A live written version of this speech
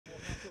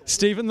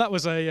Stephen, that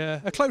was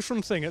a close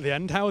run thing at the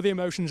end. How are the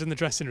emotions in the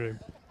dressing room?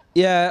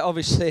 Yeah,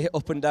 obviously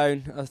up and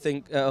down. I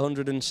think at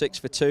 106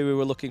 for 2 we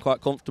were looking quite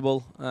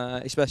comfortable,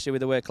 especially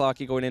with the way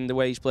Clarke going in, the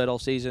way he's played all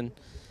season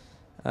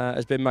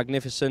has been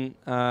magnificent.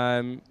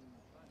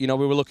 We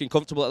were looking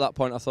comfortable at that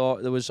point. I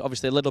thought there was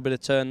obviously a little bit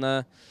of turn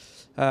there,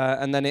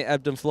 and then it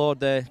ebbed and flowed.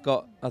 They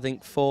got, I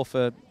think, 4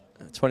 for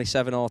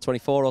 27 or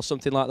 24 or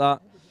something like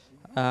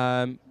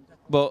that.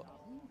 But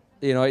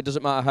it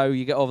doesn't matter how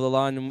you get over the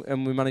line,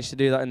 and we managed to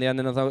do that in the end.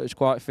 And I thought it was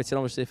quite fitting,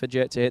 obviously, for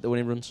Jake to hit the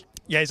winning runs.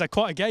 Yeah, he's had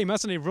quite a game,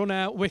 hasn't he? Run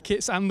out,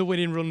 wickets, and the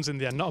winning runs in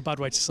the end. Not a bad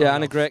way to start. Yeah,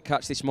 and a great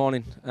catch this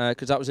morning,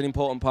 because that was an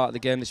important part of the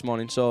game this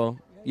morning. So,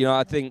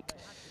 I think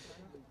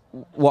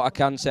what I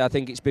can say, I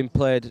think it's been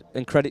played,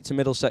 and credit to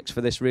Middlesex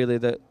for this, really,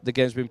 that the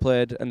game's been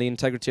played and the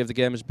integrity of the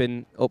game has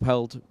been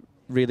upheld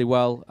really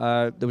well.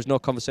 There was no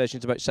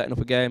conversations about setting up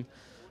a game.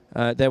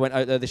 They went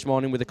out there this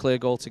morning with a clear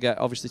goal to get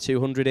obviously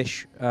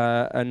 200-ish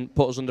and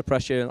put us under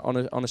pressure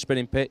on a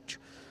spinning pitch,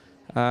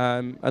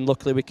 and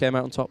luckily we came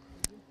out on top.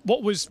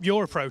 What was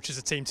your approach as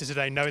a team to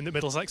today, knowing that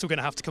Middlesex were going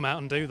to have to come out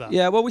and do that?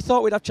 Yeah, well, we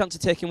thought we'd have a chance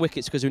of taking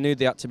wickets because we knew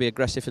they had to be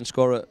aggressive and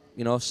score at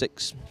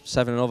 6,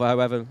 7 and over,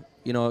 however,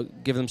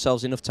 give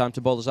themselves enough time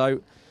to bowl us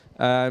out.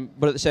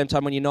 But at the same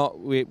time, when you're not,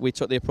 we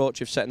took the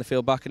approach of setting the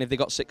field back, and if they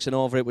got 6 and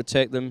over, it would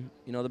take them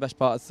the best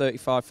part of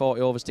 35,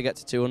 40 overs to get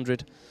to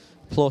 200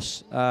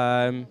 plus,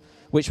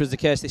 which was the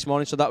case this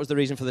morning. So that was the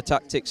reason for the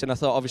tactics, and I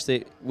thought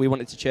obviously we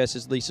wanted to chase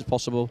as least as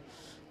possible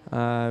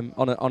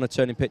on a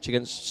turning pitch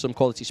against some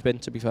quality spin,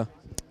 to be fair.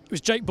 It was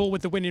Jake Ball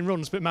with the winning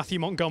runs, but Matthew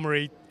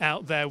Montgomery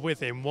out there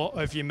with him. What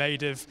have you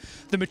made of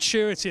the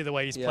maturity of the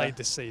way he's played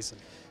this season?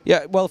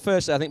 Yeah, well,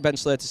 firstly, I think Ben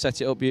Slater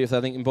set it up beautifully.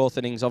 I think in both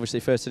innings, obviously,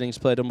 first innings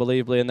played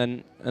unbelievably, and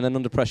then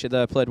under pressure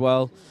there played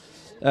well.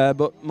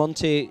 But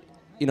Monty,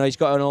 he's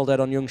got an old head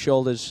on young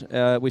shoulders.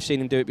 We've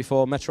seen him do it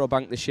before. Metro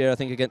Bank this year, I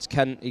think against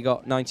Kent, he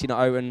got 90 not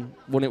out and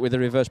won it with a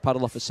reverse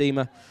paddle off a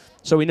seamer.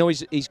 So we know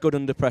he's good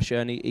under pressure,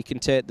 and he can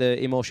take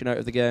the emotion out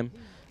of the game.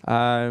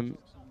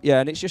 Yeah,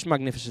 and it's just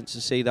magnificent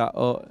to see that,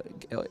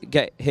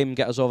 get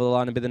us over the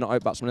line and be the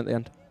not-out batsman at the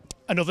end.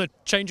 Another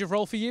change of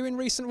role for you in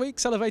recent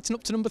weeks, elevating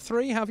up to number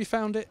 3. How have you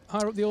found it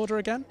higher up the order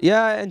again?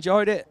 Yeah, I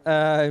enjoyed it.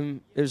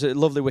 It was a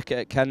lovely wicket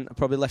at Kent. I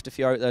probably left a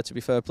few out there, to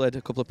be fair. Played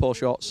a couple of poor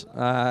shots.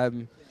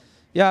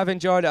 Yeah, I've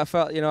enjoyed it. I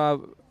felt,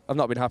 I've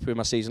not been happy with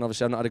my season.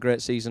 Obviously, I've not had a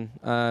great season.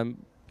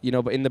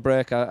 But in the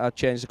break, I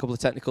changed a couple of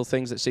technical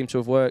things that seemed to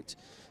have worked.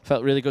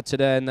 Felt really good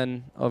today, and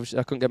then obviously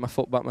I couldn't get my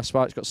foot back. My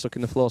spikes got stuck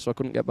in the floor, so I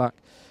couldn't get back.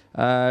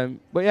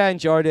 But yeah, I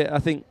enjoyed it. I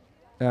think,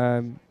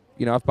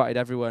 I've batted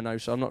everywhere now,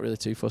 so I'm not really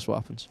too fussed what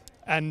happens.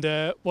 And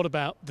what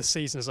about the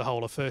season as a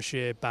whole, a first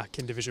year back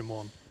in Division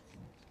 1?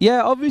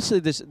 Yeah, obviously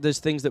there's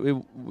things that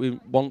we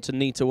want and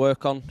need to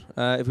work on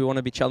if we want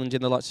to be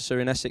challenging the likes of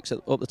Surrey and Essex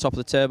up the top of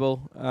the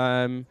table.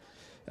 And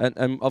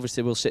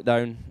obviously we'll sit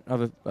down,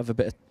 have a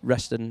bit of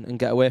rest and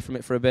get away from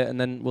it for a bit,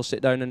 and then we'll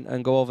sit down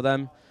and go over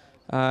them.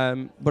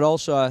 But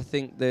also I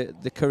think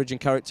the courage and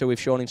character we've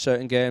shown in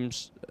certain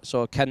games,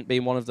 so Kent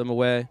being one of them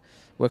away,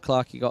 where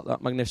Clarke got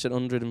that magnificent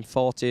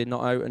 140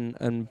 not out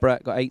and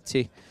Brett got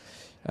 80.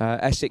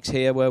 Essex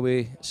here, where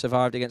we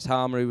survived against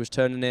Harmer, who was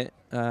turning it.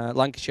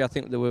 Lancashire, I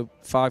think there were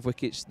 5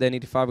 wickets. They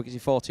needed 5 wickets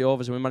in 40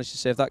 overs, and we managed to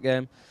save that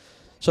game.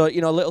 So,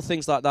 little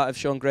things like that have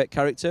shown great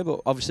character,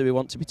 but obviously we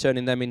want to be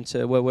turning them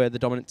into where we're the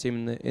dominant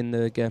team in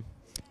the game.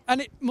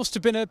 And it must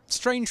have been a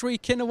strange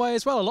week in a way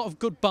as well. A lot of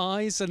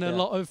goodbyes and a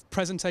lot of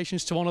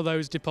presentations to one of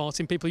those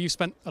departing people you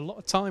spent a lot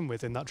of time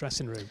with in that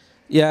dressing room.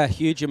 Yeah,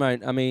 huge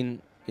amount. I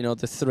mean, the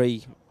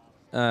 3,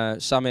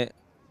 Samit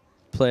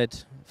played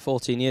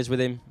 14 years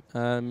with him.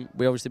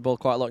 We obviously bowled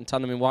quite a lot in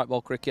tandem in white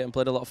ball cricket and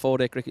played a lot of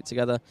 4-day cricket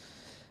together.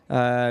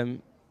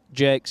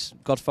 Jake's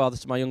godfather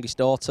to my youngest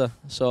daughter,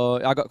 so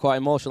I got quite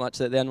emotional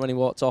actually at the end when he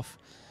walked off.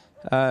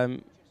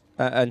 And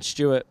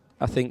Stuart,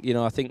 I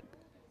think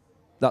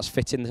that's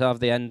fitting to have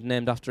the end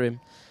named after him.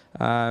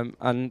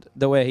 And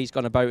the way he's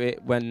gone about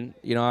it, when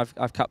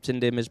I've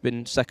captained him, has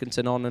been second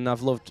to none, and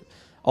I've loved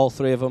all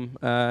 3 of them.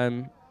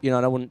 And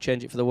I wouldn't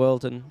change it for the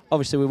world. And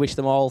obviously we wish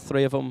them all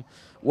 3 of them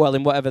well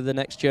in whatever the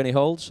next journey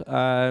holds.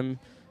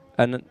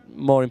 And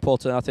more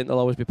important, I think they'll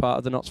always be part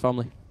of the Notts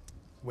family.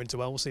 Winter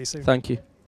well, we'll see you soon. Thank you.